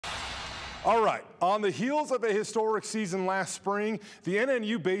All right, on the heels of a historic season last spring, the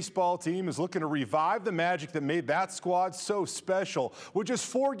NNU baseball team is looking to revive the magic that made that squad so special. With just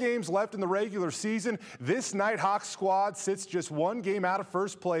 4 games left in the regular season, this Nighthawks squad sits just 1 game out of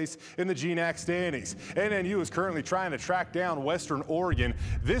first place in the GNAC Standings. NNU is currently trying to track down Western Oregon.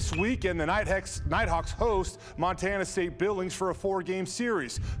 This weekend, the Nighthawks host Montana State Billings for a 4-game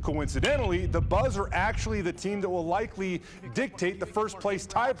series. Coincidentally, the Buzz are actually the team that will likely dictate the first place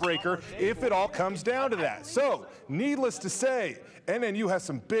tiebreaker if it all comes down to that. So, needless to say, NNU has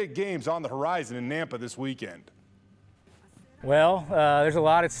some big games on the horizon in Nampa this weekend. Well, there's a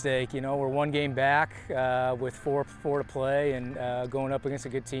lot at stake. You know, we're 1 game back with four to play and going up against a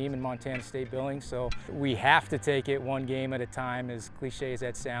good team in Montana State Billings. So we have to take it 1 game at a time, as cliche as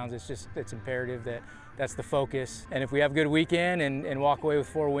that sounds. It's imperative that that's the focus. And if we have a good weekend and walk away with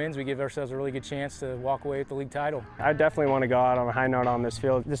 4 wins, we give ourselves a really good chance to walk away with the league title. I definitely want to go out on a high note on this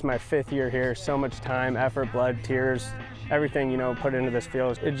field. This is my 5th year here. So much time, effort, blood, tears, everything, you know, put into this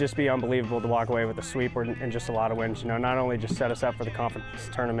field. It'd just be unbelievable to walk away with a sweep and just a lot of wins. You know, not only just set us up for the conference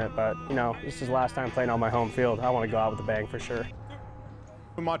tournament, but, you know, this is the last time playing on my home field. I want to go out with a bang for sure.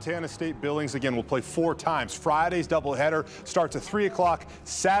 Montana State Billings, again, will play 4 times. Friday's doubleheader starts at 3 o'clock.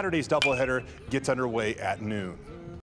 Saturday's doubleheader gets underway at noon.